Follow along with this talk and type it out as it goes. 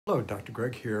Hello, Dr.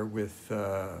 Greg here with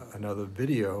another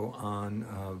video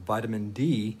on vitamin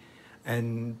D.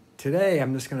 And today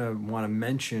I'm just going to want to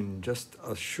mention just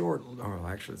a short, or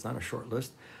actually it's not a short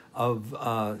list, of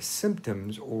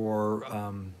symptoms or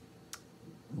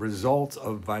results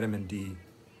of vitamin D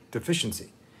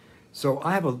deficiency. So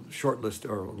I have a short list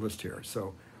or a list here.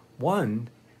 So one,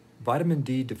 vitamin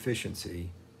D deficiency,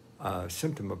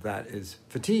 symptom of that is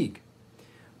fatigue.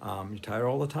 You're tired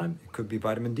all the time? It could be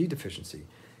vitamin D deficiency.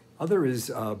 Other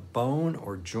is bone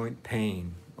or joint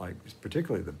pain, like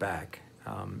particularly the back.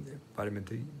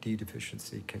 Vitamin D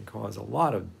deficiency can cause a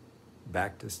lot of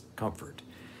back discomfort.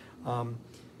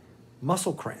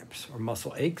 Muscle cramps or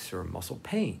muscle aches or muscle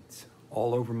pains,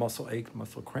 all over muscle aches,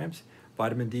 muscle cramps.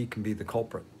 Vitamin D can be the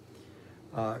culprit.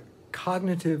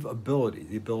 Cognitive ability,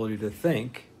 the ability to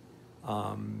think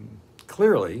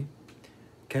clearly,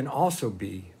 can also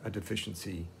be a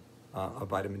deficiency, a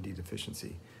vitamin D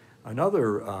deficiency.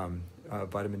 Another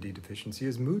vitamin D deficiency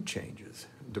is mood changes,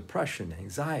 depression,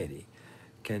 anxiety.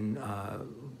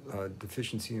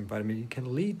 Deficiency in vitamin D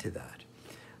can lead to that.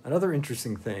 Another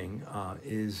interesting thing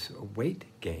is weight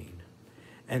gain.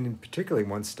 And in particularly,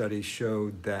 one study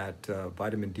showed that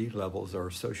vitamin D levels are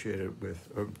associated with,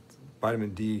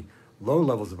 low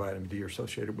levels of vitamin D are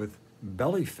associated with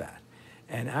belly fat.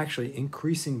 And actually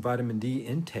increasing vitamin D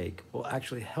intake will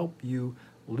actually help you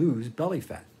lose belly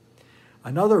fat.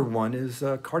 Another one is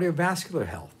cardiovascular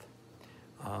health.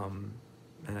 And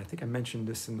I think I mentioned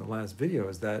this in the last video,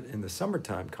 is that in the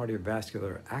summertime,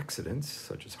 cardiovascular accidents,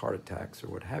 such as heart attacks or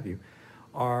what have you,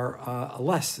 are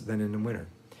less than in the winter.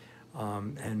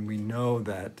 And we know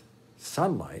that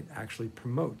sunlight actually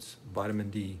promotes vitamin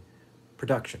D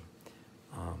production.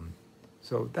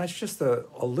 So that's just a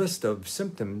list of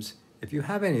symptoms. If you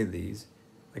have any of these,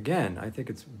 again, I think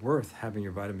it's worth having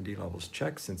your vitamin D levels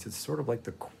checked, since it's sort of like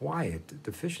the quiet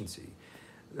deficiency.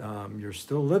 You're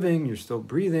still living, you're still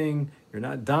breathing, you're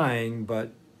not dying,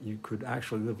 but you could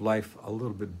actually live life a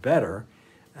little bit better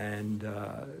and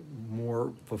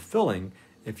more fulfilling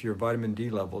if your vitamin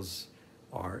D levels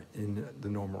are in the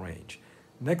normal range.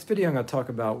 Next video, I'm going to talk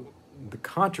about the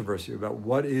controversy about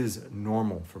what is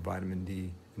normal for vitamin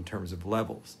D in terms of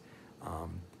levels.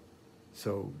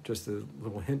 So just a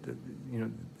little hint that,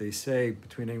 they say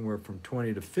between anywhere from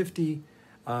 20 to 50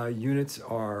 units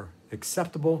are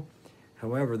acceptable.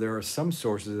 However, there are some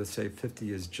sources that say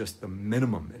 50 is just the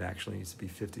minimum. It actually needs to be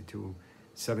 50 to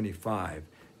 75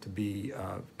 to be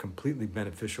completely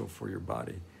beneficial for your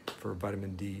body for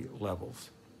vitamin D levels.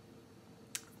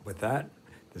 With that,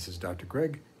 this is Dr.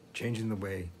 Greg, changing the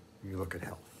way you look at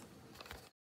health.